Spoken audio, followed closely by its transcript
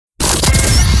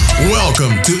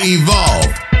Welcome to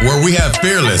Evolve, where we have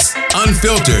fearless,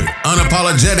 unfiltered,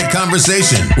 unapologetic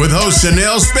conversation with host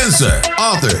Chanel Spencer,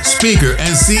 author, speaker,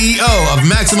 and CEO of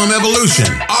Maximum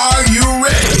Evolution. Are you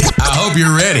ready? I hope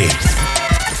you're ready.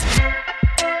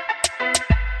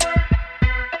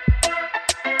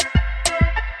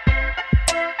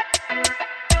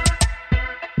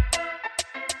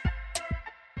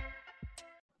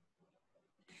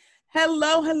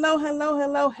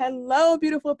 Hello,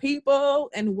 beautiful people,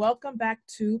 and welcome back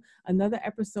to another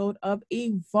episode of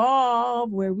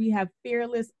Evolve, where we have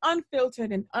fearless,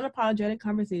 unfiltered, and unapologetic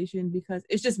conversation because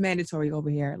it's just mandatory over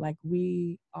here. Like,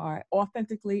 we are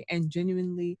authentically and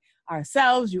genuinely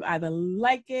ourselves. You either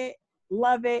like it,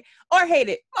 love it, or hate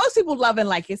it. Most people love and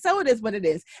like it, so it is what it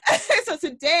is. So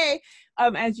today,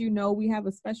 as you know, we have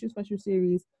a special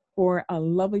series for a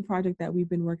lovely project that we've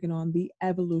been working on, The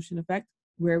Evolution Effect,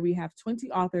 where we have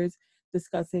 20 authors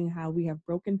discussing how we have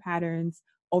broken patterns,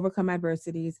 overcome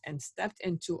adversities, and stepped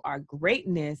into our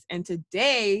greatness. And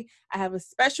today, I have a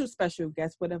special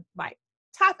guest, one of my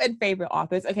top and favorite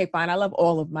authors. Okay, fine, I love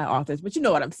all of my authors, but you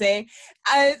know what I'm saying.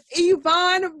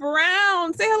 Yvonne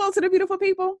Brown. Say hello to the beautiful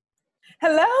people.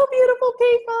 Hello, beautiful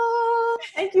people.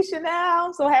 Thank you, Chanel.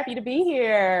 I'm so happy to be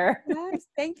here. Yes,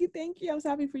 thank you. I was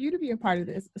happy for you to be a part of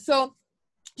this. So,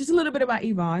 just a little bit about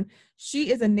Yvonne. She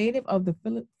is a native of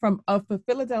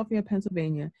Philadelphia,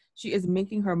 Pennsylvania. She is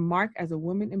making her mark as a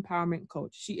woman empowerment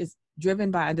coach. She is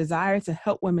driven by a desire to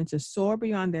help women to soar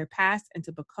beyond their past and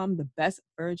to become the best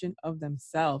version of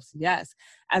themselves. Yes.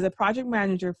 As a project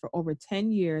manager for over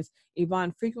 10 years,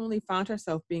 Yvonne frequently found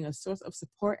herself being a source of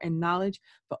support and knowledge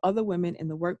for other women in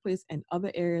the workplace and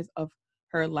other areas of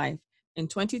her life. In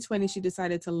 2020, she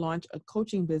decided to launch a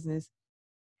coaching business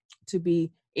to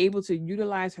be able to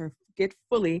utilize her gift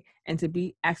fully and to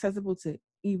be accessible to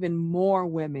even more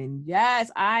women. Yes,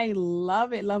 I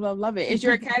love it. Love it. Is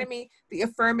your academy the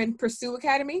Affirm and Pursue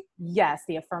Academy? Yes,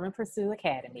 the Affirm and Pursue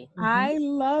Academy. I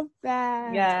love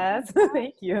that. Yes,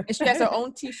 thank you. And she has her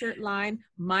own t-shirt line,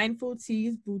 Mindful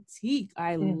Tees Boutique.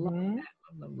 I love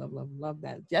that. Love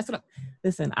that.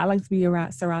 Listen, I like to be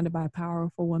surrounded by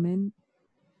powerful women,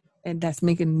 and that's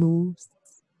making moves.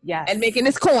 Yes. And making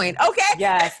this coin. Okay.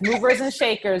 Yes. Movers and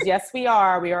shakers. Yes, we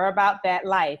are. We are about that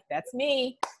life. That's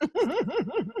me.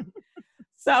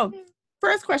 So,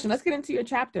 first question. Let's get into your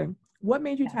chapter. What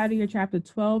made you title your chapter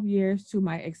 12 Years to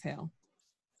My Exhale?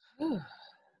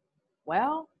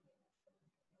 Well,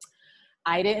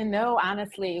 I didn't know,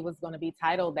 honestly, it was going to be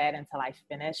titled that until I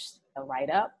finished the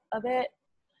write-up of it.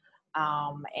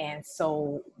 And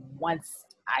so once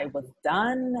I was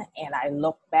done and I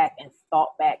looked back and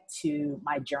thought back to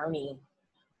my journey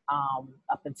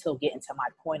up until getting to my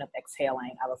point of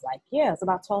exhaling, I was like, yeah, it's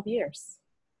about 12 years.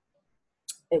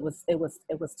 It was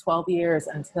 12 years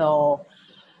until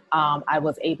I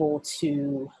was able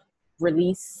to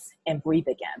release and breathe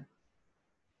again.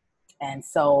 And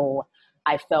so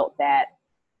I felt that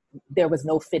there was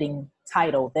no fitting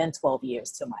title than 12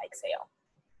 years to my exhale.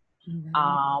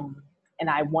 Mm-hmm. And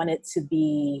I wanted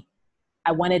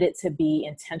it to be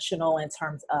intentional in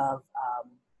terms of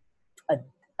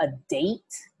a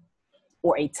date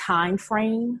or a time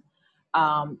frame,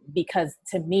 because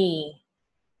to me,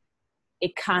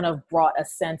 it kind of brought a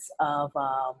sense of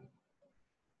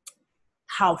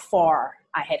how far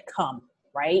I had come,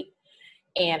 right?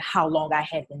 And how long I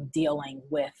had been dealing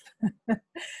with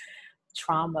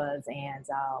traumas and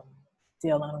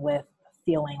dealing with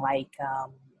feeling like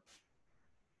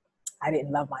I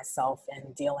didn't love myself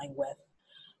and dealing with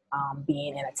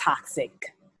being in a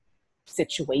toxic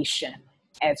situation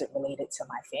as it related to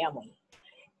my family.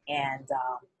 And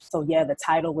so, yeah, the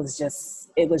title was just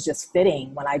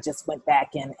fitting when I just went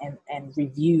back and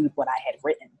reviewed what I had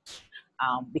written,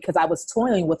 because I was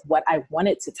toiling with what I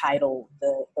wanted to title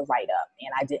the write-up,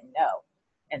 and I didn't know.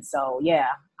 And so, yeah,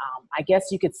 I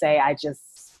guess you could say I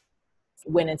just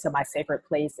went into my sacred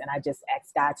place and I just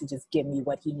asked God to just give me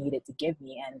what he needed to give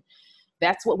me. And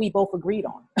that's what we both agreed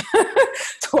on.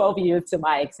 12 years to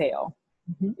my exhale.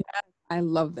 Mm-hmm. I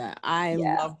love that. I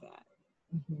love that.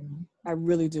 Mm-hmm. I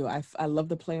really do. I love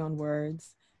the play on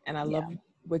words, and I love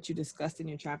what you discussed in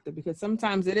your chapter, because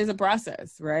sometimes it is a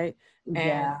process, right?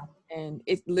 And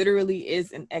it literally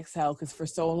is an exhale, because for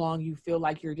so long you feel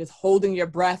like you're just holding your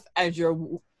breath as you're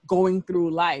going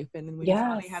through life. And then when you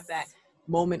finally have that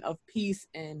moment of peace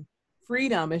and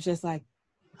freedom, it's just like,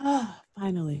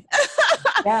 finally.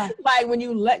 Yeah. Like when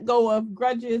you let go of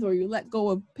grudges, or you let go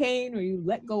of pain, or you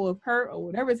let go of hurt, or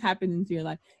whatever's happening to your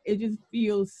life, it just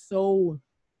feels so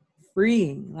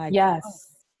freeing. Like,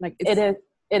 like it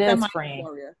is freeing.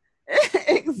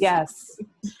 Exactly.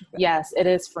 Yes, it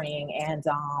is freeing. And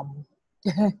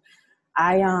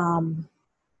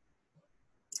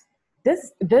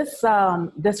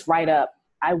This write-up,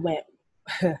 I went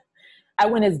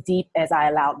as deep as I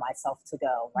allowed myself to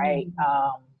go, right?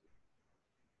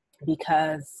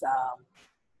 Because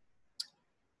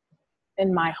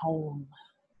in my home,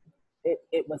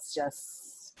 it was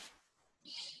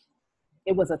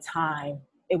a time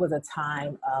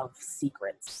of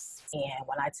secrets. And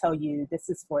when I tell you, this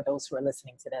is for those who are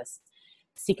listening to this,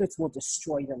 secrets will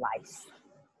destroy your life.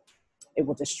 It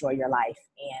will destroy your life.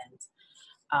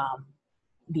 And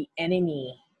the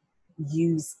enemy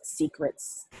used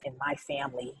secrets in my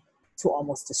family to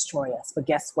almost destroy us. But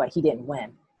guess what? He didn't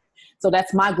win. So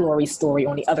that's my glory story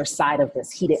on the other side of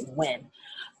this. He didn't win.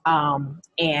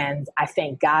 And I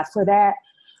thank God for that.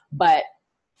 But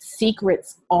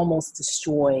secrets almost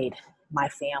destroyed my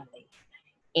family.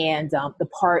 And the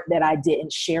part that I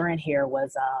didn't share in here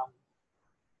was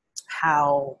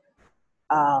how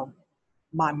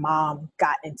my mom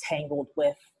got entangled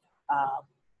with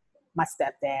my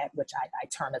stepdad, which I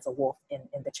term as a wolf in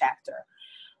the chapter.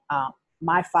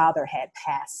 My father had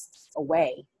passed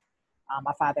away.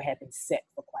 My father had been sick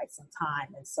for quite some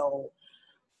time. And so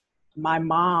my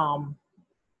mom,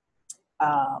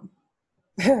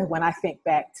 when I think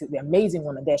back to the amazing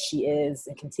woman that she is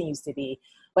and continues to be,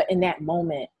 but in that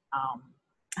moment, I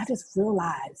just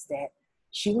realized that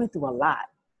she went through a lot.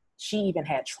 She even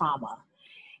had trauma,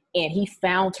 and he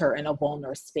found her in a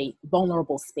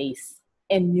vulnerable space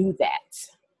and knew that.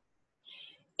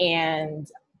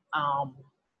 And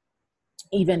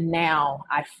even now,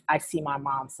 I see my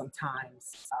mom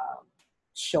sometimes.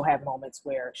 She'll have moments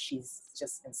where she's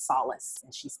just in solace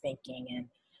and she's thinking, and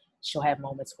she'll have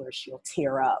moments where she'll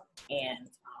tear up. And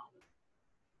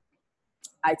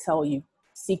I tell you,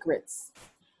 secrets,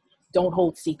 don't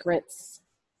hold secrets,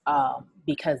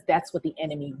 because that's what the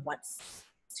enemy wants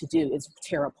to do, is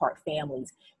tear apart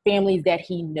families that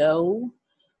he know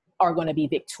are going to be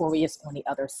victorious on the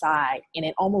other side. And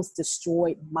it almost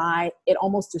destroyed my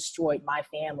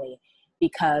family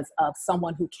because of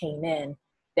someone who came in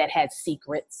that had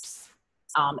secrets.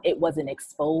 It wasn't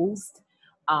exposed.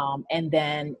 And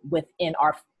then within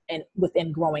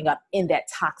growing up in that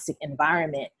toxic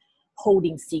environment,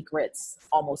 holding secrets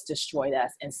almost destroyed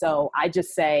us. And so I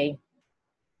just say,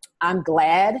 I'm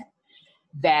glad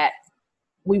that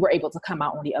we were able to come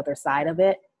out on the other side of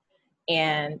it.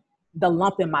 And the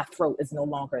lump in my throat is no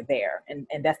longer there. And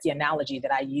that's the analogy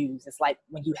that I use. It's like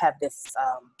when you have this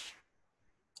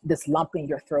lump in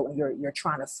your throat and you're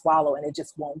trying to swallow and it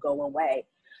just won't go away.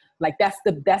 Like that's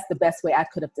the best way I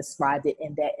could have described it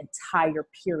in that entire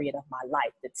period of my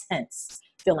life. The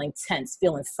feeling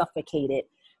suffocated,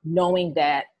 knowing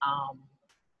that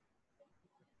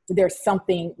there's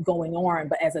something going on,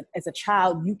 but as a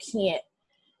child, you can't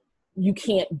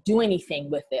do anything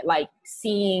with it. Like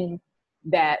seeing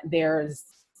that there's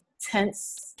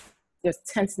tenseness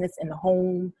in the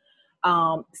home,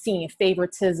 seeing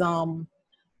favoritism.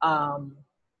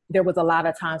 There was a lot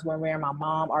of times when me and my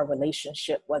mom, our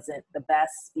relationship wasn't the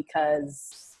best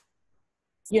because,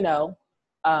 they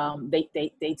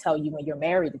tell you when you're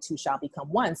married, the two shall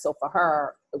become one. So for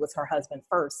her, it was her husband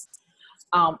first.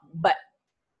 But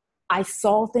I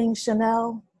saw things,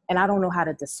 Chanel, and I don't know how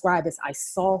to describe this. I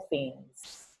saw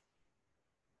things,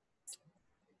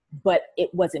 but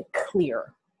it wasn't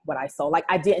clear what I saw. Like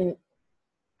I didn't,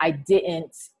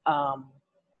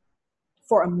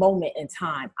 for a moment in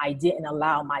time, I didn't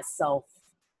allow myself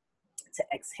to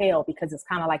exhale because it's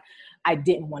kind of like I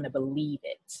didn't want to believe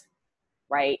it,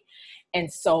 right?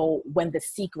 And so when the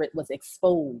secret was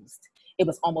exposed, it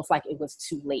was almost like it was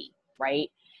too late, right?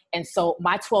 And so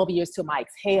my 12 years to my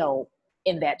exhale,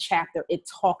 in that chapter, it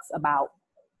talks about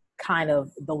kind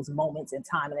of those moments in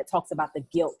time, and it talks about the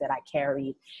guilt that I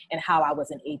carried and how I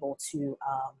wasn't able to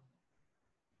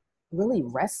really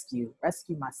rescue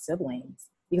my siblings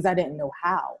because I didn't know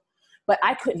how. But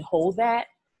I couldn't hold that,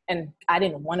 and I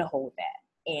didn't want to hold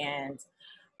that. And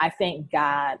I thank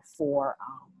God for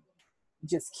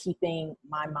just keeping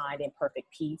my mind in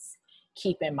perfect peace,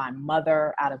 keeping my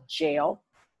mother out of jail,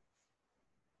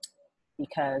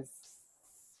 because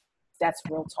that's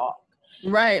real talk.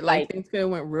 Right. Like things could have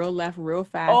went real left real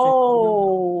fast.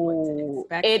 Oh,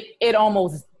 it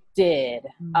almost did.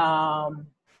 Mm-hmm.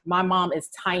 My mom is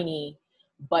tiny,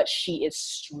 but she is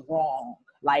strong.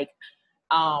 Like,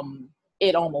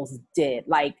 it almost did.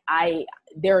 Like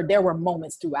there were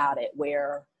moments throughout it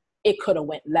where it could have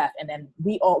went left, and then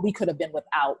we could have been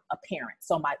without a parent.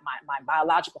 So my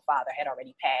biological father had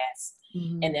already passed,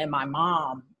 mm-hmm. and then my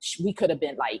mom, we could have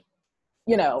been like,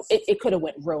 it could have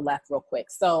went real left real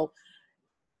quick. So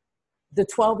the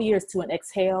 12 years to an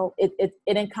exhale, it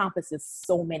encompasses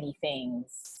so many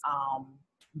things.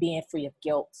 Being free of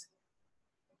guilt,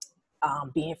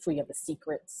 being free of the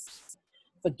secrets,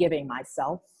 forgiving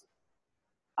myself,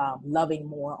 loving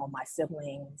more on my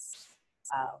siblings,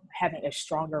 having a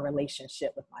stronger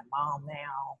relationship with my mom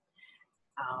now,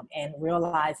 and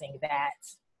realizing that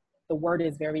the word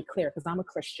is very clear, because I'm a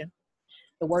Christian.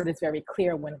 The word is very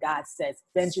clear when God says,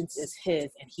 vengeance is his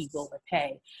and he will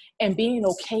repay, and being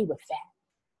okay with that.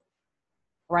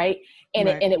 Right. And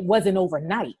Right. It wasn't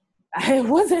overnight. It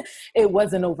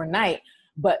wasn't overnight,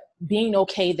 but being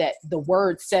okay that the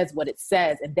word says what it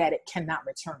says and that it cannot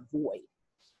return void.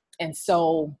 And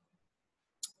so,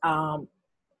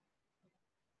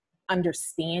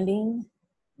 understanding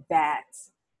that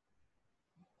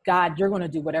God, you're going to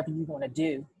do whatever you want to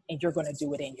do, and you're going to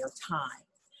do it in your time.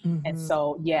 Mm-hmm. And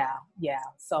so, yeah.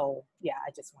 So, yeah,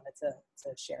 I just wanted to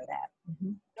share that.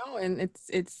 Mm-hmm. No, and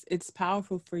it's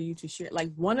powerful for you to share.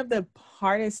 Like, one of the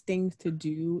hardest things to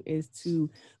do is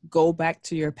to go back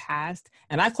to your past,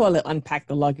 and I call it unpack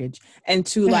the luggage, and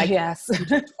to like yes.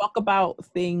 to talk about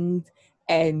things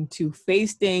and to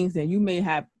face things that you may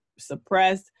have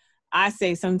suppressed. I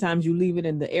say sometimes you leave it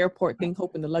in the airport thing,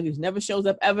 hoping the luggage never shows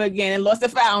up ever again and lost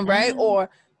and found, right? Or,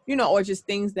 you know, or just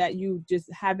things that you just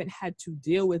haven't had to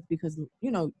deal with because,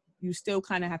 you know, you still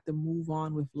kind of have to move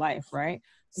on with life, right?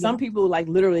 Some people like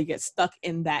literally get stuck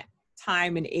in that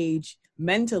time and age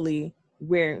mentally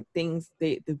where things,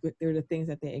 they're the things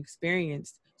that they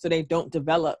experienced, so they don't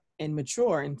develop and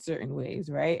mature in certain ways,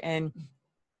 right? And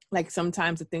like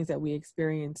sometimes the things that we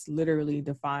experience literally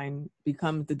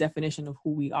become the definition of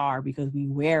who we are, because we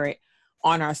wear it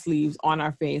on our sleeves, on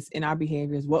our face, in our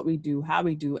behaviors, what we do, how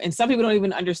we do. And some people don't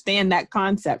even understand that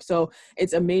concept. So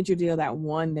it's a major deal that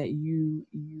you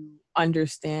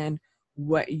understand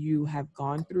what you have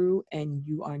gone through, and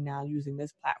you are now using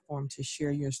this platform to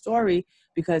share your story,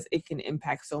 because it can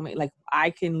impact so many. Like, I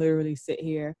can literally sit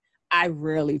here. I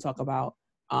rarely talk about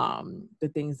the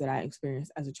things that I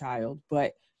experienced as a child,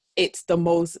 but it's the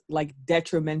most like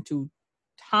detrimental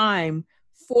time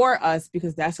for us,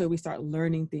 because that's where we start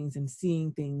learning things and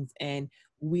seeing things, and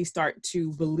we start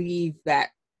to believe that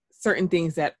certain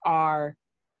things that aren't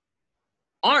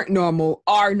normal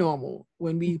are normal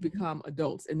when we become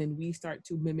adults, and then we start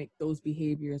to mimic those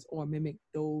behaviors or mimic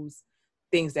those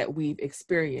things that we've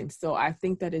experienced. So I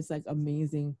think that it's like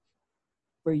amazing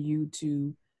for you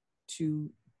to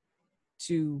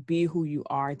be who you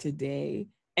are today,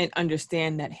 and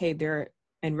understand that, hey,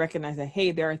 and recognize that,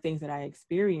 hey, there are things that I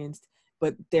experienced,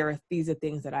 but these are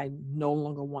things that I no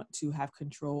longer want to have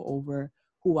control over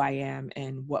who I am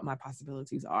and what my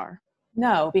possibilities are.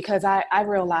 No, because I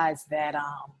realized that,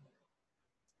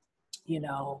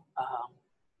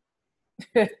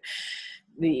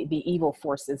 the evil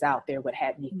forces out there would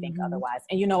have me think otherwise.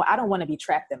 And, I don't want to be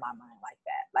trapped in my mind like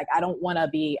that. Like, I don't want to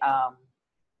be,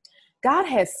 God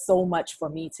has so much for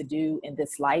me to do in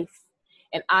this life,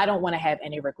 and I don't want to have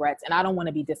any regrets, and I don't want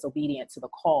to be disobedient to the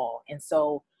call. And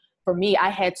so for me, I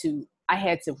had to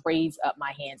raise up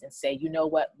my hands and say, you know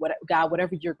what, God,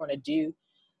 whatever you're going to do,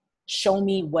 show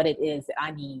me what it is that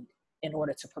I need in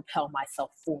order to propel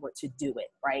myself forward to do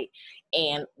it. Right.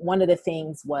 And one of the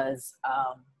things was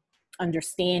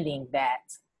understanding that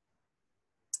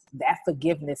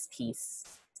forgiveness piece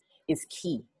is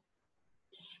key,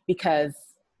 because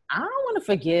I don't want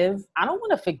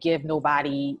to forgive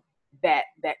nobody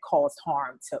that caused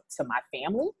harm to my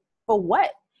family. For what?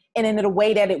 And in the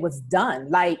way that it was done,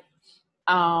 like,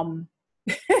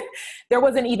 there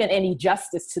wasn't even any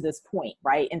justice to this point,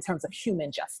 right? In terms of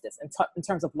human justice, in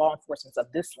terms of law enforcement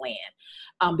of this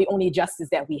land. The only justice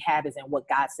that we have is in what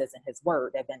God says in his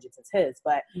word, that vengeance is his.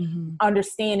 But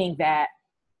understanding that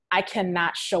I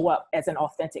cannot show up as an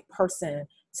authentic person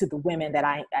to the women that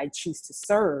I choose to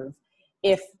serve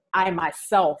if I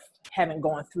myself haven't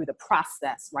gone through the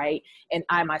process, right? And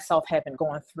I myself haven't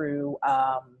gone through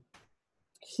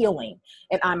healing,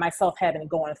 and I myself haven't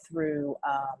gone through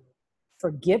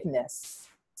forgiveness,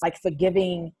 like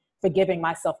forgiving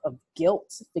myself of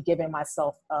guilt, forgiving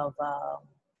myself of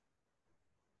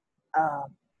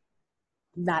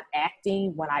not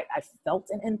acting when I felt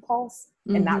an impulse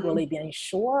and not really being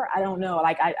sure. I don't know,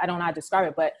 like I don't know how to describe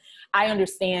it, but I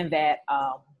understand that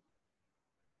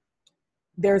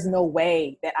there's no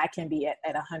way that I can be at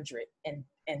 100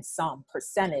 and some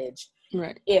percentage,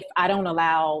 right, if I don't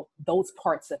allow those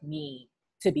parts of me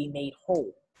to be made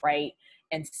whole, right?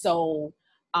 And so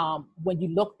when you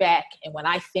look back, and when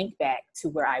I think back to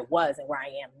where I was and where I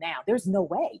am now, there's no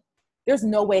way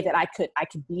that I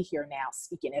could be here now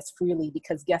speaking as freely,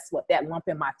 because guess what? That lump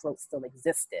in my throat still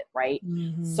existed, right?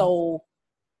 So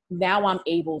now I'm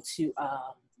able to,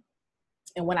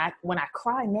 and when I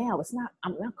cry now,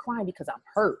 I'm not crying because I'm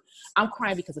hurt. I'm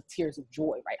crying because of tears of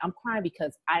joy, right? I'm crying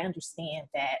because I understand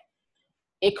that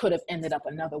it could have ended up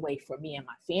another way for me and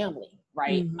my family,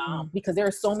 right? Because there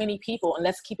are so many people, and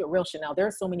let's keep it real, Chanel, there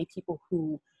are so many people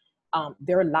who,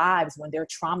 their lives, when they're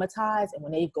traumatized and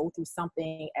when they go through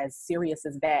something as serious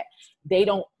as that, they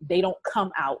don't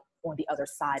come out on the other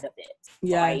side of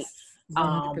it, right?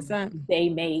 100%. They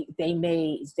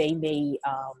may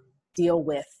deal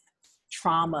with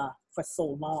trauma for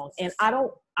so long, and I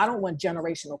don't want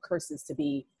generational curses to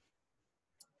be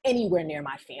anywhere near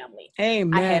my family.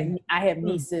 Amen. I have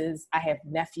nieces, I have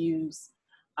nephews.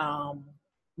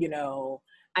 You know,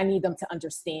 I need them to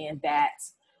understand that,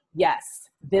 yes,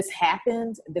 this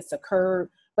happened, this occurred,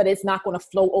 but it's not going to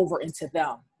flow over into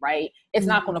them, right? It's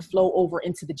not going to flow over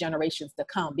into the generations to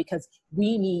come, because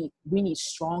we need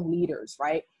strong leaders,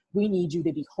 right? We need you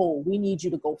to be whole. We need you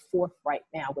to go forth right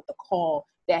now with the call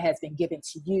that has been given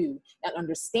to you, and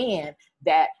understand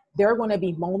that there are going to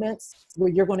be moments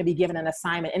where you're going to be given an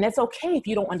assignment, and it's okay if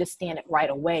you don't understand it right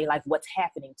away, like what's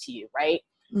happening to you, right?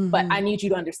 But I need you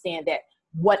to understand that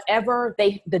whatever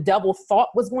the devil thought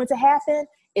was going to happen,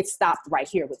 it stopped right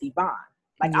here with Yvonne.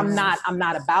 Like, I'm not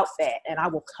about that. And I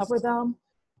will cover them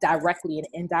directly and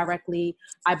indirectly.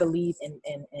 I believe in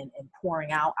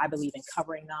pouring out. I believe in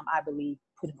covering them. I believe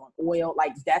putting on oil.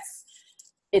 Like,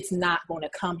 it's not going to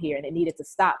come here, and it needed to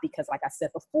stop, because like I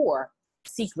said before,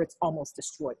 secrets almost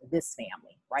destroyed this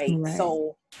family, right?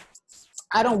 So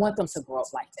I don't want them to grow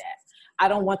up like that. I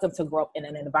don't want them to grow up in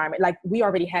an environment, like, we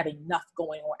already have enough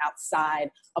going on outside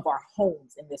of our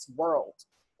homes in this world,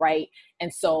 right?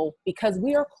 And so, because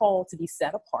we are called to be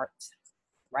set apart,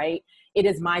 right? It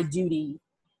is my duty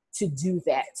to do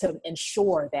that, to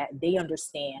ensure that they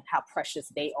understand how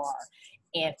precious they are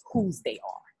and whose they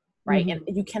are, right? And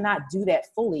you cannot do that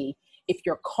fully if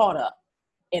you're caught up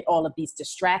in all of these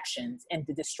distractions. And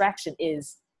the distraction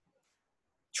is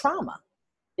trauma.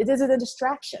 It is a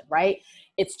distraction, right?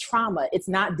 It's trauma. It's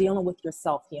not dealing with your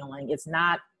self-healing. It's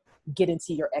not getting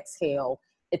to your exhale.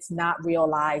 It's not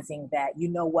realizing that, you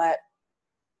know what,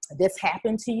 this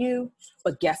happened to you,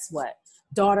 but guess what,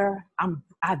 daughter,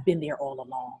 I've been there all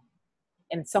along.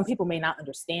 And some people may not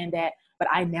understand that, but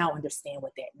I now understand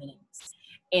what that means.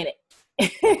 And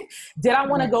did I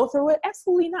want to go through it?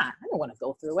 Absolutely not. I didn't want to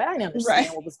go through it. I didn't understand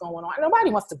what was going on. Nobody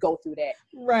wants to go through that.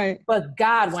 Right. But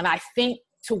God, when I think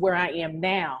to where I am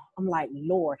now, I'm like,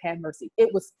 Lord, have mercy. There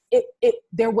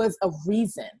was a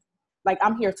reason. Like,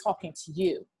 I'm here talking to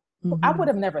you. I would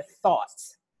have never thought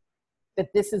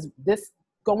that this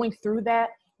going through that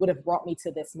would have brought me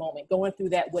to this moment. Going through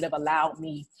that would have allowed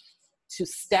me to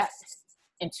step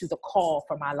into the call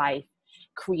for my life,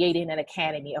 creating an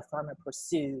academy, Affirm and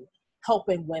Pursue,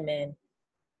 helping women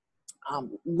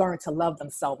learn to love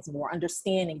themselves more,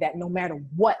 understanding that no matter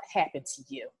what happened to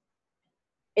you,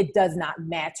 it does not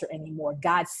matter anymore.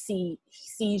 God sees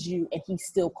you, and he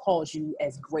still calls you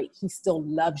as great. He still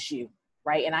loves you,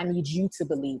 right? And I need you to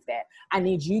believe that. I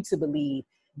need you to believe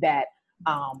that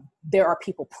there are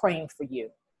people praying for you,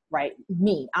 right?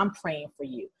 I'm praying for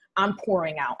you. I'm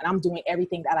pouring out, and I'm doing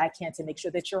everything that I can to make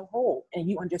sure that you're whole, and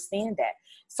you understand that.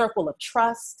 Circle of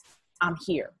trust, I'm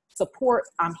here. Support,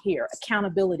 I'm here.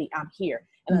 Accountability, I'm here.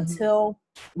 And until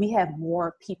we have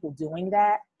more people doing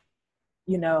that,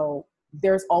 you know,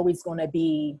 there's always going to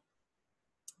be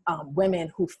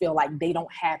women who feel like they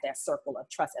don't have that circle of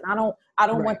trust. And I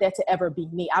don't want that to ever be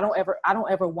me. I don't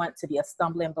ever want to be a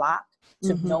stumbling block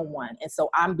to no one. And so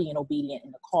I'm being obedient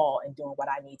in the call and doing what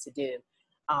I need to do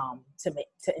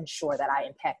to ensure that I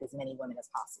impact as many women as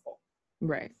possible.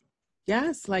 Right.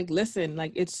 Yes. Like, listen,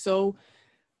 like, it's so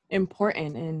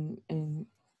important and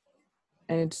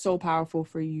it's so powerful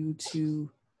for you to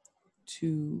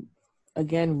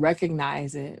again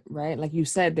recognize it, right? Like you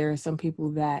said, there are some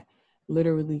people that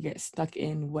literally get stuck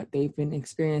in what they've been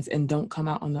experienced and don't come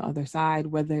out on the other side,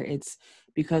 whether it's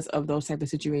because of those type of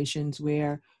situations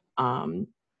where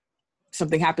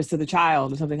something happens to the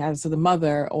child or something happens to the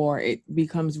mother, or it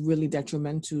becomes really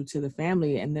detrimental to the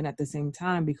family. And then at the same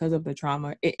time, because of the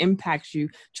trauma, it impacts you.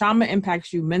 Trauma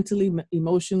impacts you mentally,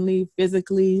 emotionally,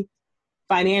 physically,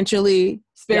 financially,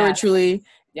 spiritually.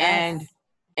 Yes.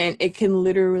 And it can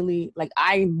literally, like,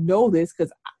 I know this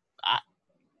because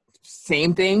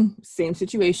same thing, same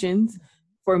situations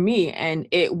for me. And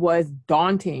it was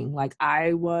daunting. Like,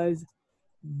 I was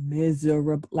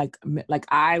miserable. Like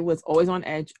I was always on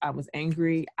edge. I was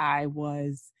angry.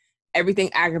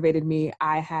 Everything aggravated me.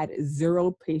 I had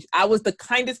zero patience. I was the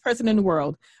kindest person in the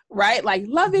world, right? Like,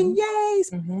 loving, yay,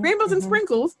 rainbows and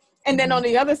sprinkles. And then on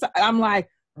the other side, I'm like,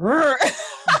 because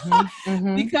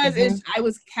I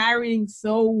was carrying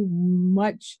so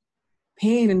much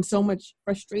pain and so much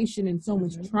frustration and so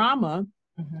much trauma,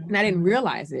 and I didn't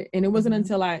realize it. And it wasn't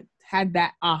until I had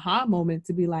that aha moment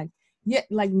to be like, yeah,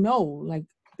 like, no, like,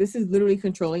 this is literally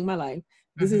controlling my life.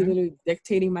 This is literally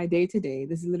dictating my day to day.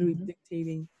 This is literally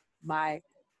dictating my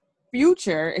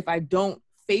future if I don't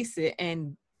face it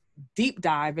and deep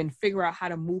dive and figure out how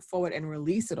to move forward and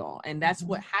release it all. And that's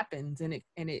what happens. And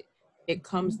it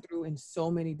comes through in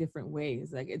so many different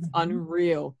ways. Like, it's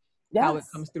unreal how it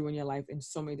comes through in your life in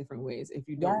so many different ways. If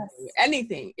you don't do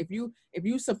anything, if you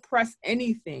suppress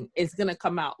anything, it's gonna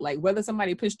come out. Like, whether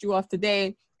somebody pissed you off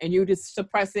today and you just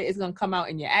suppress it, it's gonna come out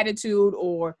in your attitude,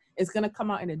 or it's gonna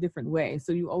come out in a different way.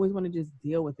 So you always want to just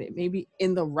deal with it. Maybe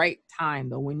in the right time,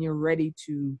 though, when you're ready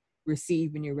to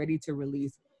receive and you're ready to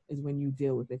release is when you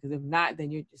deal with it. Because if not,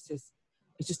 then you're just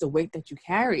it's just a weight that you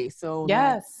carry. So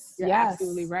you're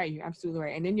absolutely right. You're absolutely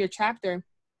right. And in your chapter,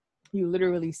 you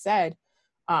literally said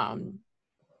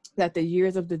that the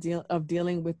years of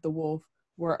dealing with the wolf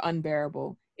were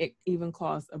unbearable. It even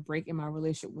caused a break in my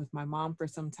relationship with my mom for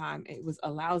some time. It was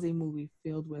a lousy movie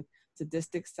filled with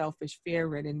sadistic, selfish,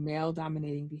 fear-ridden,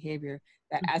 male-dominating behavior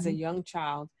that as a young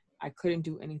child, I couldn't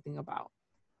do anything about.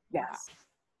 Yes.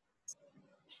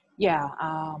 Yeah.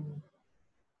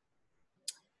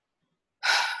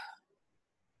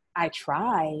 I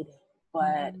tried,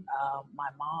 but my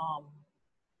mom,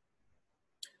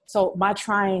 so my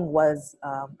trying was,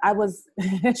 I was,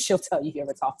 she'll tell you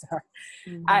ever talk to her.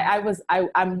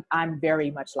 I'm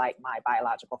very much like my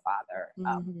biological father,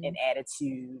 in attitude,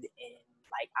 and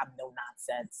like, I'm no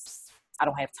nonsense. I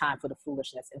don't have time for the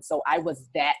foolishness. And so I was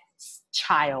that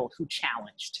child who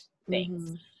challenged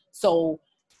things. So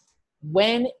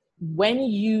when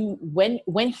he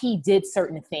did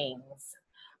certain things,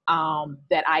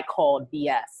 that I called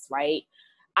BS, right?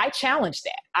 I challenged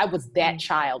that. I was that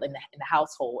child in the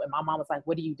household, and my mom was like,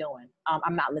 "What are you doing?"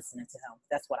 I'm not listening to him.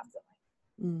 That's what I'm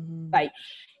doing. Like,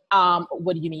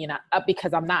 what do you mean you're not?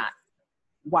 Because I'm not.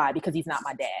 Why? Because he's not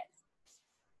my dad.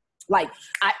 Like,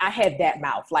 I had that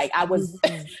mouth. Like, I was,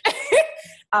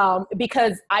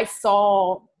 because I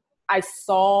saw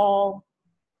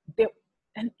there,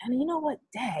 and you know what,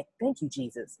 Dad? Thank you,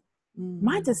 Jesus.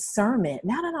 My discernment.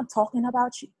 Now that I'm talking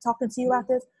to you about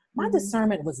this, my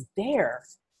discernment was there.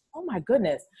 Oh my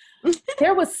goodness.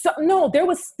 There was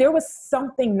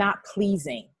something not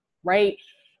pleasing, right?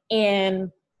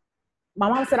 And my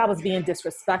mom said I was being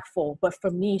disrespectful, but for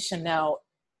me, Chanel,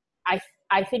 I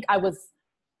think I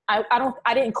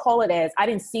didn't call it as, I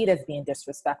didn't see it as being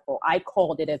disrespectful. I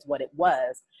called it as what it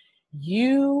was.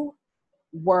 You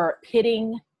were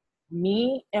pitting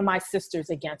me and my sisters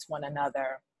against one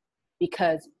another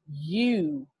because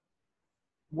you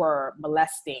were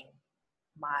molesting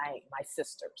my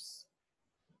sisters,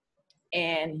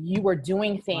 and you were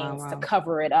doing things to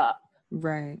cover it up.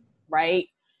 Right.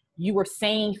 You were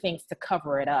saying things to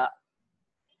cover it up.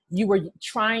 You were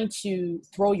trying to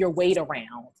throw your weight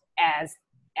around as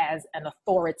an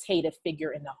authoritative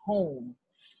figure in the home,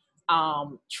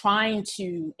 trying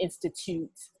to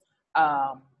institute,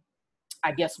 I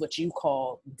guess what you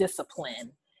call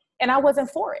discipline. And I wasn't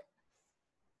for it.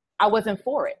 I wasn't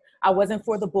for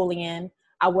the bullying.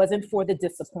 I wasn't for the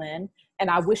discipline. And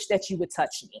I wish that you would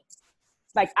touch me.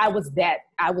 Like, I was that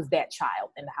child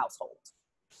in the household.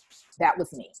 That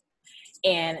was me.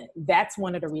 And that's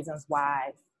one of the reasons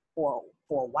why for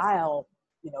a while,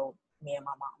 you know, me and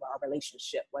my mom, our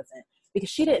relationship wasn't, because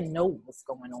she didn't know what was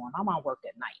going on. My mom worked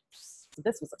at night. So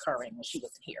this was occurring when she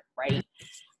wasn't here, right?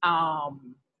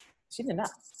 She didn't know.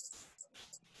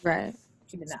 Right.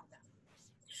 She did not know.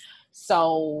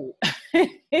 So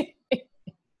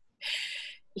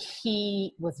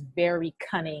he was very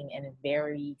cunning and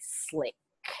very slick.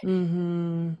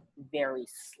 Very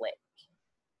slick.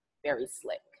 Very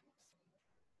slick.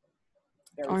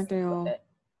 Aren't they all?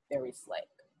 Very slick.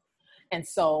 And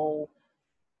so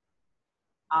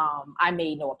I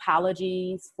made no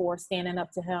apologies for standing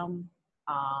up to him.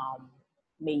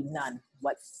 Made none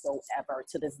whatsoever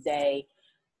to this day.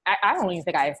 I don't even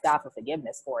think I asked God for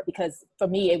forgiveness for it, because for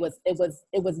me, it was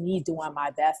me doing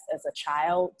my best as a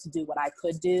child to do what I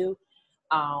could do.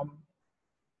 And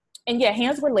yeah,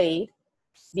 hands were laid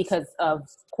because of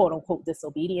quote unquote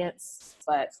disobedience,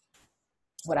 but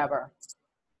whatever.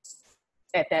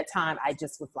 At that time, I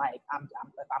just was like, if I'm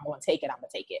going to take it, I'm going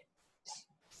to take it.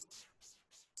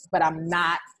 But I'm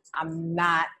not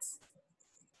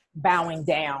bowing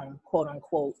down, quote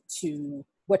unquote, to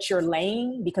what you're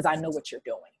laying, because I know what you're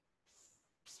doing.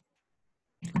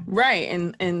 Right.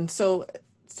 And so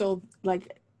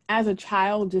like, as a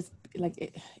child, just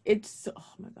like it's,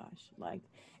 oh my gosh, like,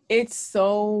 It's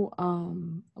so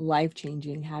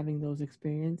life-changing having those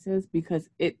experiences, because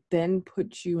it then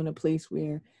puts you in a place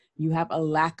where you have a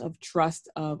lack of trust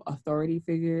of authority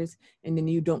figures, and then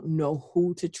you don't know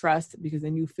who to trust, because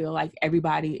then you feel like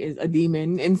everybody is a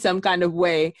demon in some kind of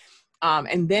way.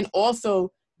 And then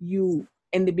also you,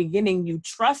 in the beginning, you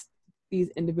trust these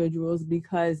individuals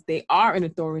because they are an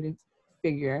authoritative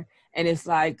figure. And it's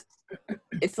like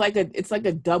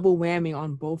a double whammy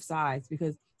on both sides,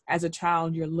 because as a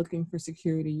child, you're looking for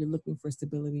security, you're looking for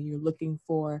stability, you're looking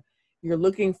for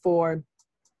the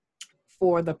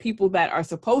people that are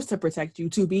supposed to protect you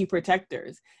to be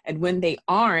protectors. And when they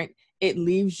aren't, it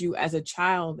leaves you as a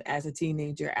child, as a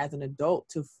teenager, as an adult,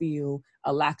 to feel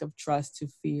a lack of trust, to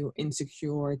feel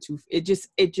insecure, it's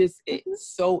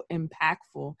so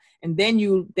impactful. And then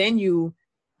you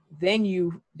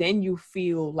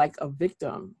feel like a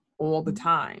victim all the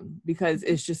time, because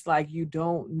it's just like you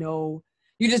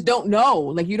just don't know,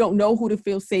 like you don't know who to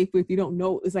feel safe with. You don't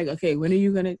know. It's like, okay, when are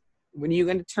you gonna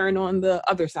turn on the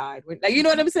other side? Like, you know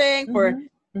what I'm saying? For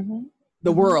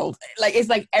the world, like, it's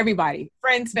like everybody,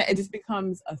 friends, it just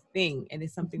becomes a thing, and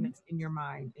it's something that's in your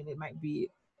mind, and it might be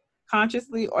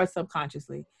consciously or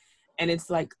subconsciously, and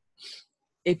it's like,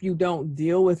 if you don't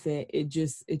deal with it, it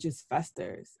just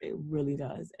festers. It really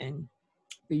does. And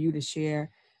for you to share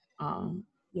all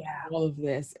of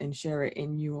this and share it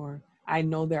I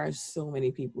know there are so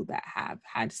many people that have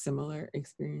had similar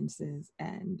experiences,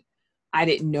 and I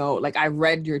didn't know, like, I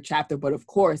read your chapter, but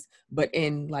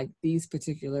in like these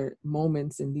particular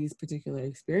moments and these particular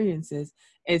experiences,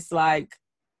 it's like,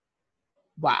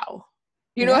 wow.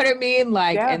 You know what I mean?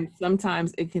 Like, and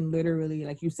sometimes it can literally,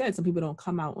 like you said, some people don't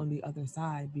come out on the other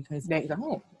side because they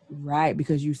don't. Right,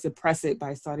 because you suppress it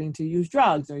by starting to use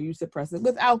drugs, or you suppress it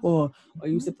with alcohol, or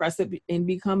you suppress it and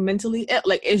become mentally ill.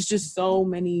 Like, it's just so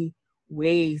many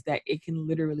ways that it can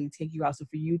literally take you out. So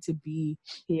for you to be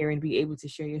here and be able to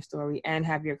share your story and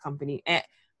have your company, and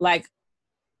like,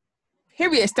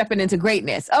 period, stepping into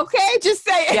greatness. Okay, just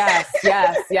say it.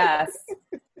 Yes.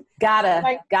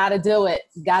 Gotta do it.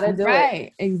 Gotta do it.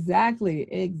 Right, exactly.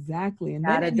 And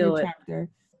gotta then in your chapter,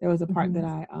 there was a part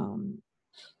that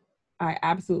I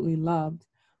absolutely loved,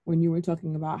 when you were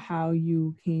talking about how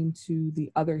you came to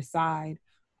the other side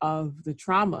of the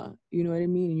trauma. You know what I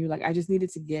mean? And you're like, I just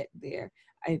needed to get there.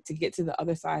 To get to the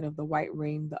other side of the white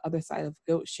rain, the other side of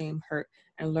guilt, shame, hurt,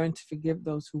 and learn to forgive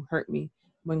those who hurt me.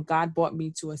 When God brought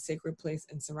me to a sacred place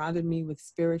and surrounded me with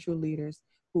spiritual leaders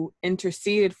who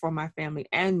interceded for my family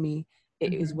and me,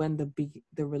 it is when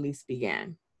the release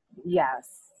began.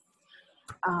 Yes.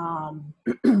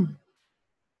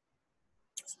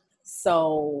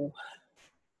 So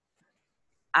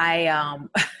I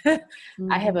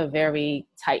I have a very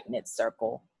tight-knit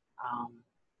circle.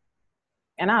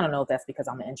 And I don't know if that's because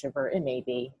I'm an introvert. It may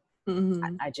be.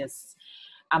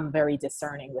 I'm very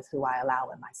discerning with who I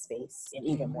allow in my space, and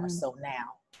even more so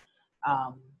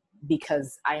now,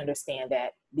 because I understand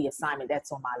that the assignment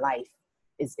that's on my life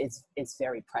is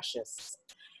very precious.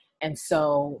 And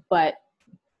so, but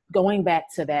going back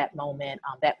to that moment,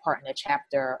 that part in the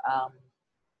chapter,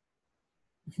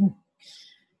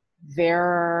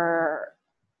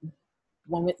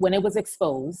 when he was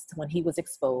exposed,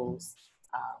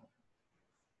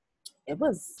 it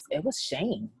was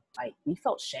shame. Like, we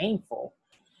felt shameful,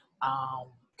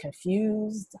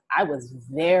 confused. I was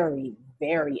very,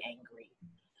 very angry.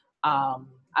 I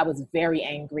was very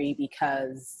angry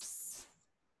because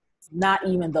not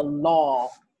even the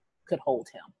law could hold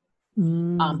him,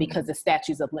 because the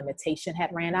statutes of limitation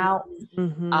had ran out.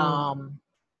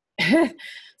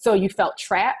 So you felt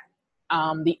trapped.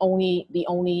 The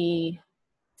only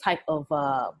type of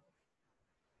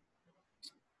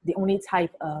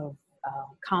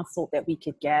consult that we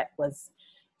could get was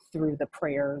through the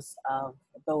prayers of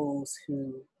those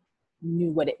who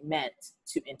knew what it meant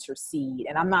to intercede.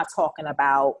 And I'm not talking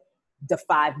about the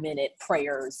 5-minute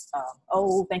prayers of,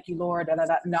 oh, thank you, Lord. Da, da,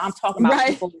 da. No, I'm talking about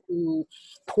people who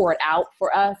poured out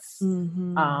for us.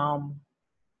 My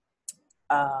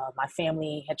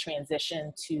family had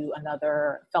transitioned to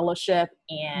another fellowship,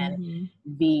 and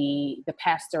the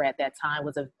pastor at that time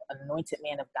was an anointed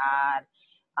man of God.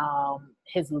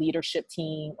 His leadership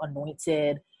team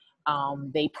anointed.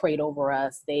 They prayed over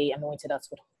us. They anointed us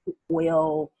with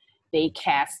oil. They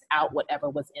cast out whatever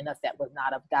was in us that was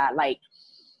not of God. Like,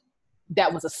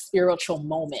 that was a spiritual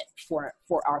moment for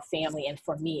our family, and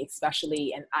for me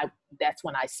especially. And that's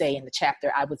when I say in the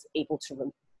chapter, I was able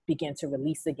to begin to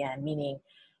release again, meaning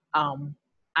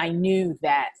I knew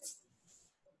that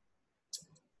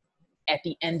at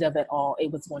the end of it all,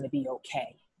 it was going to be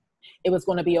okay. It was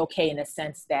going to be okay in the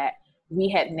sense that we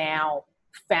had now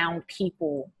found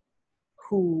people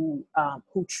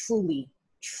who truly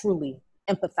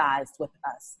empathized with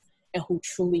us, and who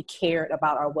truly cared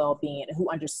about our well-being, and who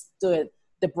understood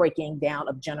the breaking down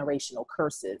of generational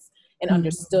curses, and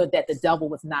understood that the devil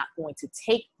was not going to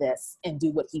take this and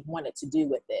do what he wanted to do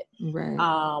with it. Right.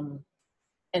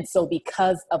 And so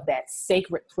because of that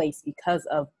sacred place, because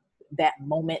of that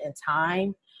moment in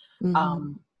time,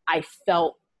 I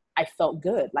felt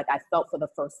good. Like I felt for the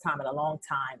first time in a long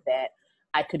time that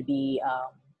I could be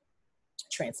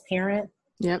transparent.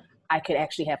 Yep. I could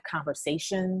actually have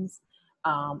conversations.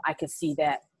 I could see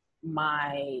that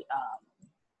my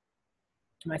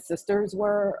sisters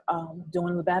were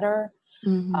doing better.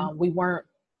 We were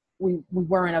in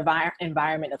an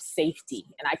environment of safety,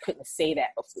 and I couldn't say that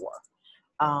before.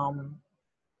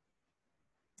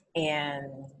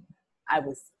 And I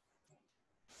was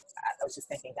just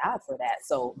thanking God for that.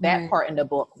 So that part in the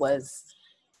book was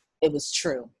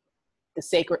true. The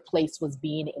sacred place was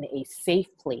being in a safe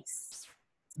place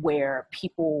where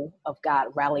people of God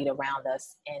rallied around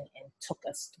us and took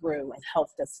us through and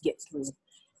helped us get through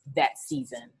that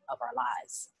season of our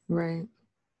lives. Right.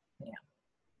 Yeah.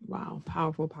 Wow.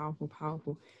 Powerful, powerful,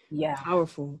 powerful. Yeah.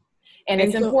 Powerful. And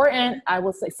it's important. I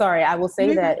will say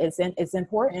that it's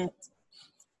important.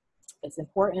 It's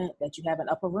important that you have an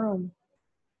upper room.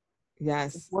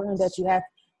 Yes. It's important that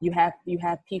you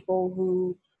have people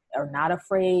who are not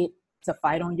afraid to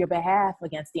fight on your behalf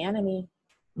against the enemy.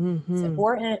 It's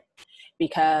important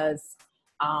because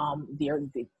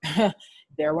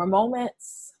there were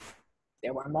moments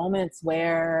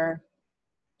where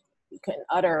you couldn't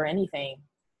utter anything.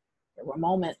 There were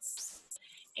moments,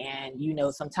 and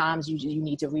sometimes you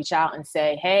need to reach out and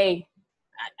say, hey,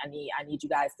 I need you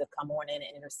guys to come on in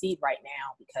and intercede right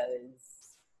now because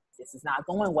this is not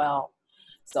going well.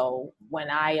 So when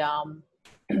I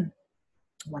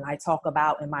talk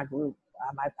about in my group,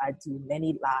 I do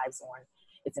many lives on,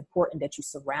 it's important that you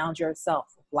surround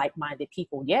yourself with like-minded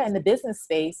people. Yeah, in the business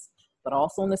space, but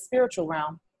also in the spiritual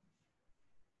realm.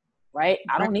 Right?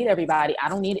 I don't need everybody. I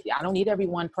don't need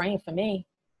everyone praying for me,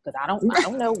 because I don't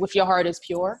know if your heart is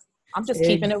pure. I'm just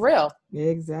keeping it real.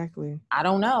 Exactly. I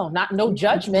don't know. No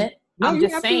judgment. No, I'm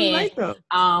just saying, right, though.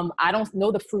 I don't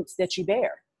know the fruits that you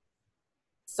bear.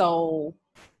 So,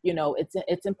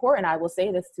 it's important. I will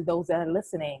say this to those that are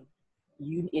listening.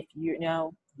 You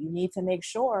need to make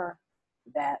sure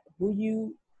that who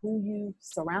you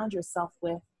surround yourself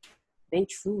with, they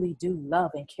truly do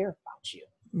love and care about you.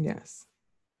 Yes.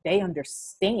 They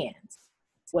understand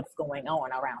what's going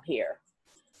on around here.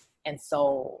 And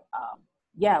so,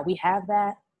 we have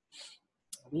that.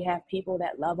 We have people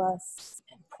that love us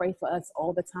and pray for us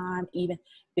all the time. Even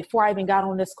before I even got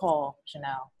on this call,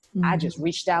 Chanel, I just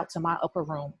reached out to my upper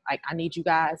room. Like, I need you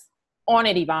guys on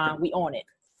it, Yvonne. We on it.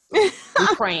 We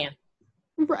praying.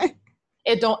 Right.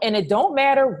 It don't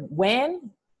matter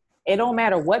when. It don't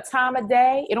matter what time of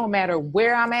day. It don't matter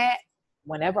where I'm at.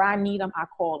 Whenever I need them, I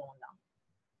call on them.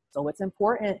 So it's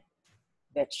important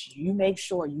that you make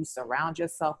sure you surround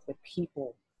yourself with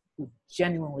people who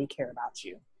genuinely care about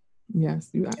you. Yes,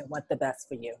 you and want the best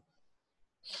for you.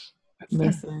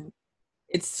 Listen,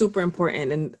 it's super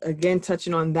important. And again,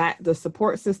 touching on that, the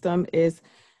support system is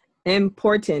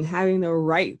important. Having the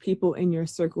right people in your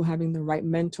circle, having the right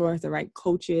mentors, the right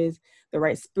coaches, the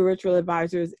right spiritual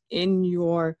advisors in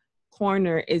your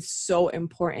corner is so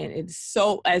important. It's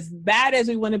so, as bad as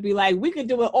we want to be like, we could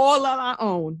do it all on our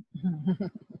own.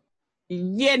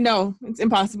 No, it's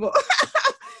impossible.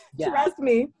 Trust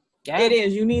me. Yeah. It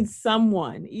is. You need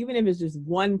someone, even if it's just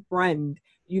one friend,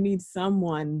 you need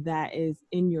someone that is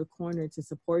in your corner to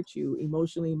support you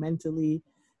emotionally, mentally,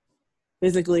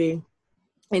 physically,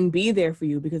 and be there for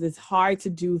you, because it's hard to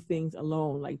do things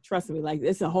alone. Like, trust me, like,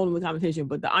 it's a whole new conversation,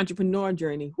 but the entrepreneur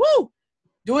journey,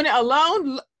 doing it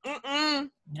alone,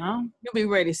 no. You'll be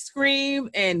ready to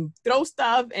scream and throw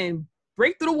stuff and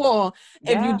break through the wall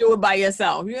if you do it by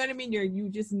yourself. You know what I mean? You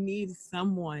just need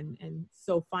someone. And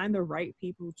so find the right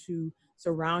people to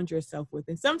surround yourself with.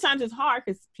 And sometimes it's hard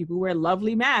because people wear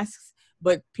lovely masks,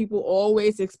 but people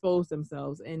always expose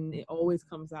themselves, and it always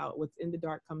comes out. What's in the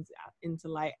dark comes out into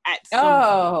light at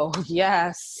some point.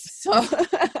 Yes. So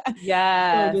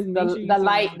yes. So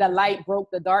the light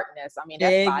broke the darkness. I mean,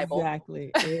 that's Bible.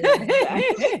 Exactly.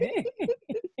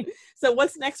 So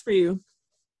what's next for you?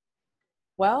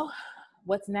 Well,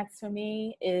 what's next for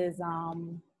me is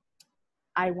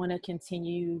I want to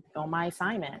continue on my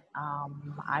assignment.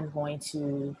 I'm going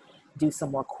to do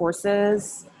some more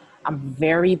courses. I'm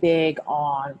very big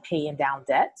on paying down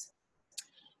debt.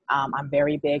 I'm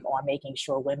very big on making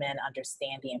sure women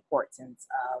understand the importance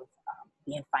of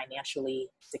being financially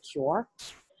secure.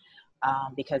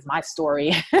 because my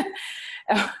story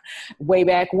way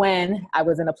back when I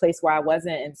was in a place where I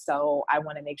wasn't. And so I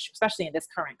want to make sure, especially in this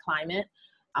current climate,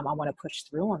 I want to push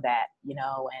through on that, you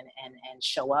know, and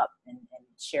show up and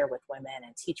share with women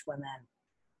and teach women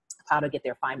how to get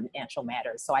their financial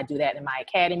matters. So I do that in my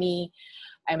academy.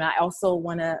 And I also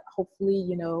want to hopefully,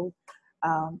 you know,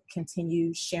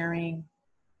 continue sharing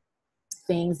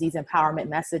things, these empowerment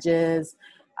messages,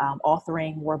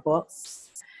 authoring more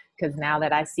books, because now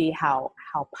that I see how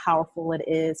powerful it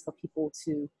is for people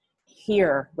to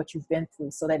hear what you've been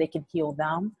through so that it can heal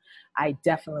them, I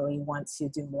definitely want to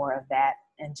do more of that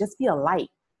and just be a light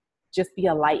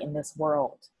in this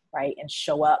world, right? And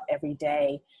show up every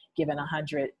day, giving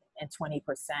 120%,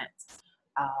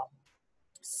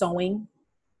 sowing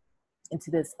into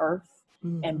this earth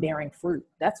and bearing fruit.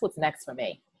 That's what's next for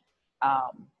me.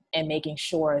 And making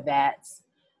sure that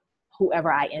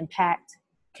whoever I impact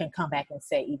can come back and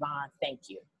say, Yvonne, thank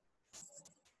you.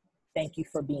 Thank you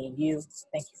for being you.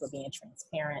 Thank you for being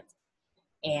transparent.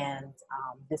 And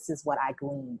this is what I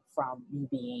gleaned from you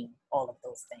being all of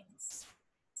those things.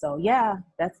 So yeah,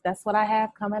 that's what I have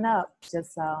coming up.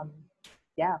 Just,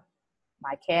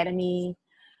 my academy,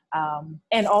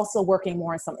 and also working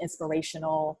more on some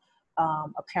inspirational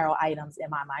apparel items in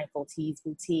my Mindful Tees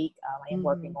boutique. I am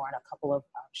working on a couple of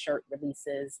shirt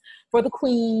releases for the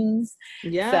queens.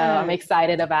 Yeah. So I'm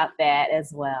excited about that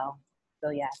as well. So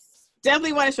yes.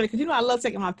 Definitely want to show you, because you know I love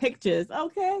taking my pictures.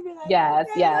 Okay. Like, yes,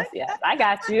 okay, yes, yes. I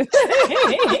got you.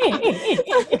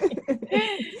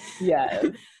 Yes.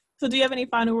 So do you have any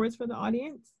final words for the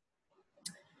audience?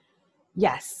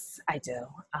 Yes, I do.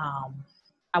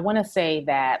 I want to say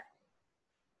that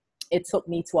it took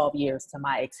me 12 years to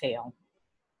my exhale,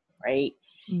 right?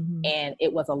 And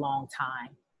it was a long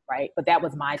time, right? But that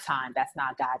was my time. That's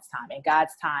not God's time. And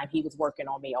God's time, he was working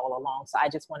on me all along. So I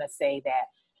just want to say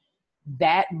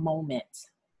that moment,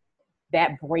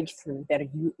 that breakthrough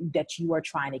that you are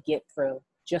trying to get through,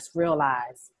 just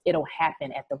realize it'll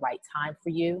happen at the right time for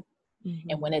you.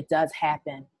 And when it does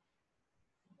happen,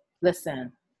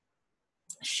 listen,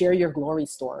 share your glory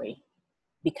story,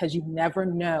 because you never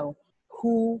know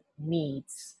who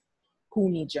needs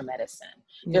your medicine.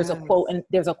 There's a quote, and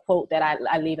there's a quote that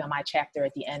I leave in my chapter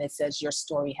at the end. It says, your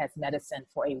story has medicine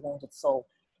for a wounded soul.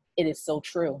 It is so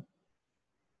true.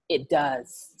 It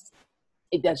does.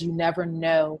 It does. You never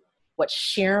know what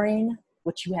sharing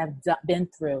what you have been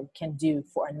through can do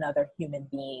for another human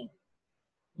being.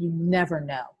 You never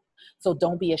know. So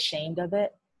don't be ashamed of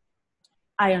it.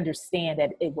 I understand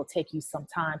that it will take you some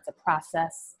time to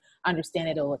process. I understand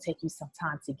that it will take you some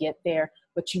time to get there,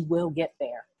 but you will get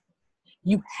there.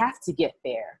 You have to get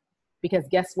there, because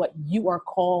guess what? You are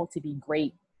called to be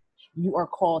great. You are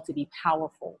called to be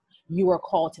powerful. You are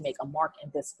called to make a mark in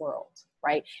this world,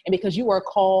 right? And because you are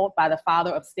called by the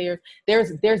Father upstairs,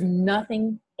 there's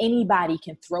nothing anybody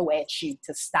can throw at you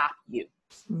to stop you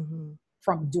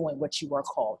from doing what you are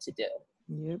called to do.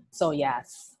 Yep. So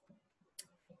yes.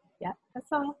 Yeah,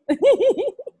 that's all.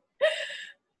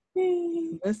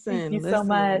 Thank you so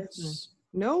much. Listen.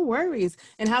 No worries.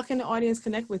 And how can the audience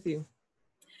connect with you?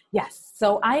 Yes.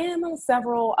 So I am on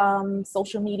several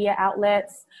social media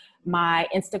outlets. My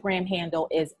Instagram handle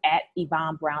is at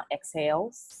Yvonne Brown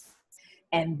Exhales.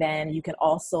 And then you can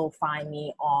also find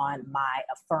me on my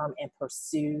Affirm and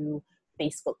Pursue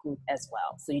Facebook group as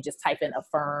well. So you just type in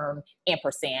Affirm &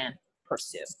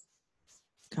 Pursue.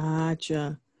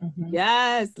 Gotcha.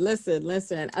 Yes.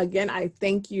 Listen. Again, I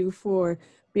thank you for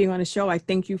being on the show. I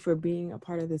thank you for being a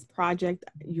part of this project.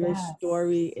 Your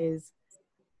story is,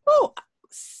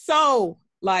 so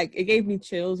like, it gave me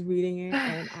chills reading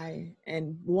it.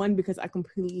 And one, because I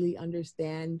completely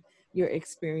understand your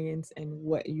experience and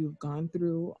what you've gone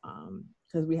through,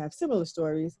 because we have similar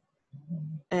stories.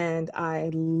 And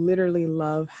I literally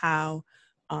love how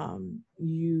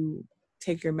you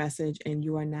take your message and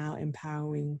you are now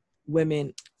empowering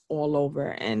women all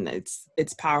over, and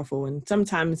it's powerful. And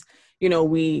sometimes, you know,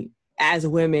 we as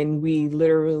women, we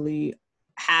literally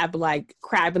have like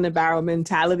crab in the barrel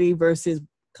mentality versus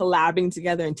collabing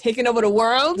together and taking over the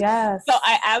world. Yes. So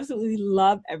I absolutely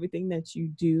love everything that you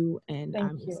do, and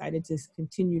I'm excited to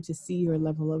continue to see your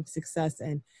level of success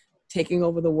and taking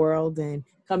over the world and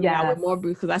coming out with more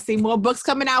books, because I see more books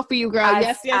coming out for you, girl.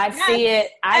 I see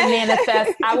it.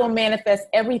 I will manifest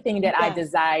everything that I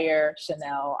desire,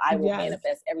 Chanel. I will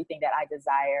manifest everything that I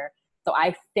desire. So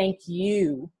I thank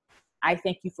you. I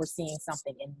thank you for seeing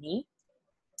something in me.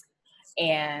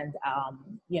 And,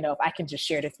 you know, if I can just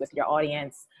share this with your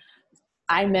audience,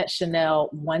 I met Chanel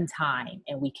one time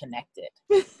and we connected.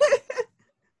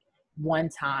 One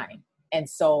time. And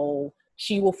so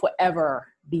she will forever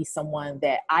be someone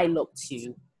that I look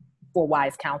to for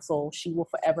wise counsel. She will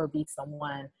forever be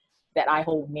someone that I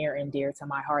hold near and dear to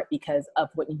my heart because of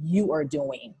what you are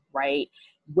doing, right?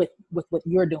 With what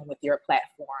you're doing with your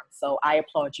platform. So I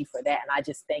applaud you for that. And I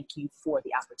just thank you for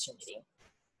the opportunity.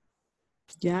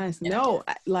 Yes, no,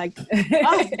 like,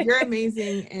 you're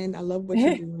amazing. And I love what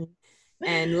you're doing.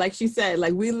 And like she said,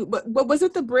 like what was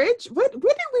it, the bridge? Where did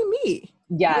we meet?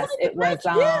 Yes, it was,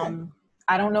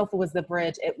 I don't know if it was the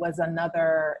bridge. It was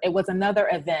another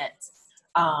event.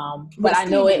 But I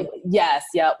know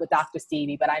with Dr.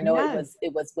 Stevie, but I know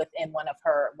it was within one of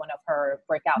her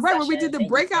breakout sessions. Right, when we did the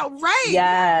breakout, right?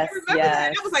 Yes, I remember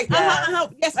that. I was like,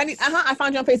 yes, I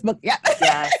found you on Facebook. Yeah.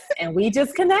 Yes, and we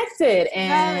just connected.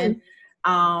 And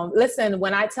listen,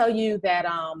 when I tell you that,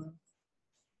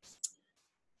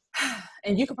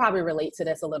 and you could probably relate to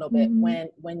this a little bit,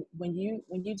 when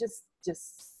you just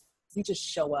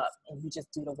show up and you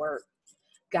just do the work,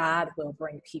 God will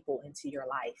bring people into your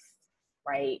life,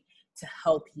 right, to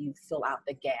help you fill out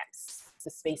the gaps,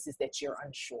 the spaces that you're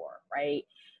unsure, right?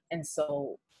 And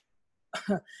so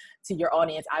to your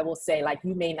audience, I will say, like,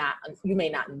 you may not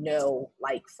know,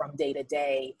 like, from day to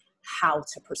day how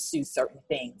to pursue certain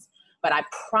things, but I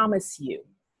promise you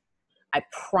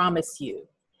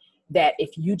that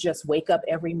if you just wake up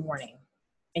every morning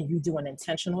and you do an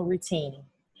intentional routine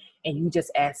and you just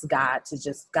ask God to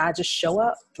just show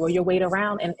up, throw your weight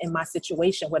around in my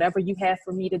situation, whatever you have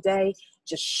for me today,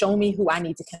 just show me who I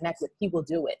need to connect with. He will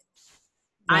do it.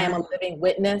 Yeah. I am a living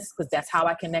witness because that's how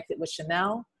I connected with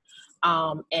Chanel.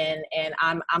 And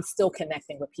I'm still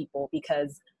connecting with people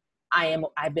because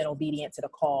I've been obedient to the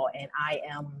call, and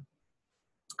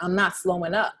I'm not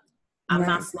slowing up. I'm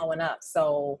not slowing up.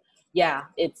 So yeah,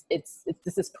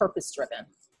 this is purpose driven.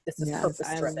 This is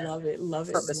purpose driven. I love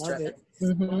it. Purpose driven.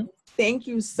 Mm-hmm. Thank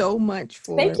you so much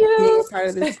for being part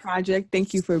of this project.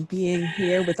 Thank you for being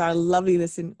here with our lovely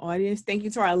listening audience. Thank you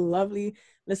to our lovely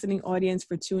listening audience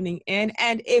for tuning in.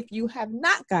 And if you have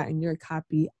not gotten your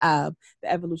copy of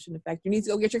The Evolution Effect, you need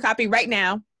to go get your copy right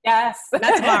now. Yes.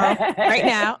 Not tomorrow, right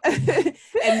now. And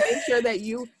make sure that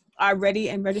you are ready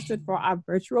and registered for our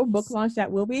virtual book launch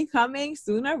that will be coming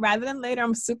sooner rather than later.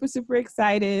 I'm super, super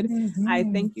excited. Mm-hmm. I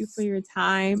thank you for your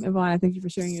time, Yvonne. I thank you for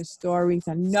sharing your stories.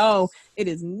 I know it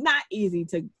is not easy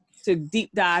to deep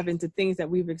dive into things that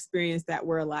we've experienced that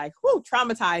were like,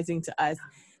 traumatizing to us.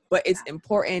 But it's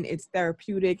important. It's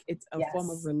therapeutic. It's a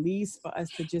form of release for us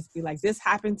to just be like, this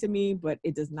happened to me, but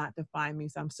it does not define me.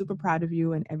 So I'm super proud of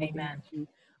you and everything that you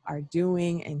are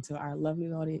doing. And to our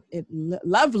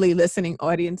lovely listening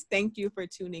audience, thank you for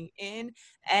tuning in,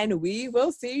 and we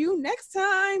will see you next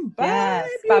time. Bye.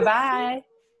 Yes. Bye.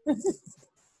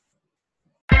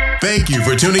 Thank you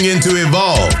for tuning in to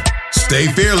Evolve. Stay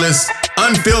fearless,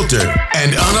 unfiltered,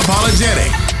 and unapologetic.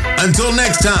 Until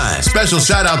next time, special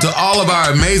shout out to all of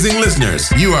our amazing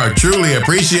listeners. You are truly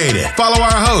appreciated. Follow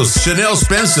our host, Chanel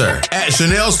Spencer, at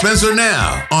Chanel Spencer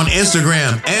Now on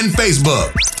Instagram and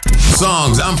Facebook.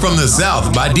 Songs I'm From the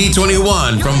South by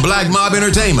D21 from Black Mob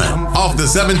Entertainment off the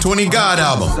 720 God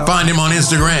album. Find him on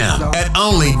Instagram at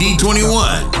only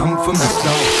D21. I'm from the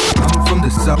South. I'm from the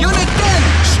South.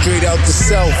 Straight out the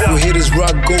South, where hitters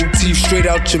rock gold teeth straight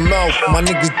out your mouth. My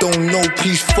niggas don't know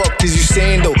peace, fuck is you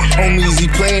saying though? Homies he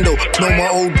playing though. Know my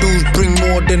old dudes bring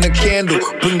more than a candle.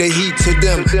 Bring the heat to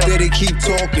them, there they keep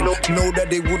talking. Know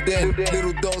that they would end.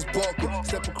 Little dogs barking,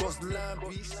 step across the line,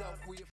 be south.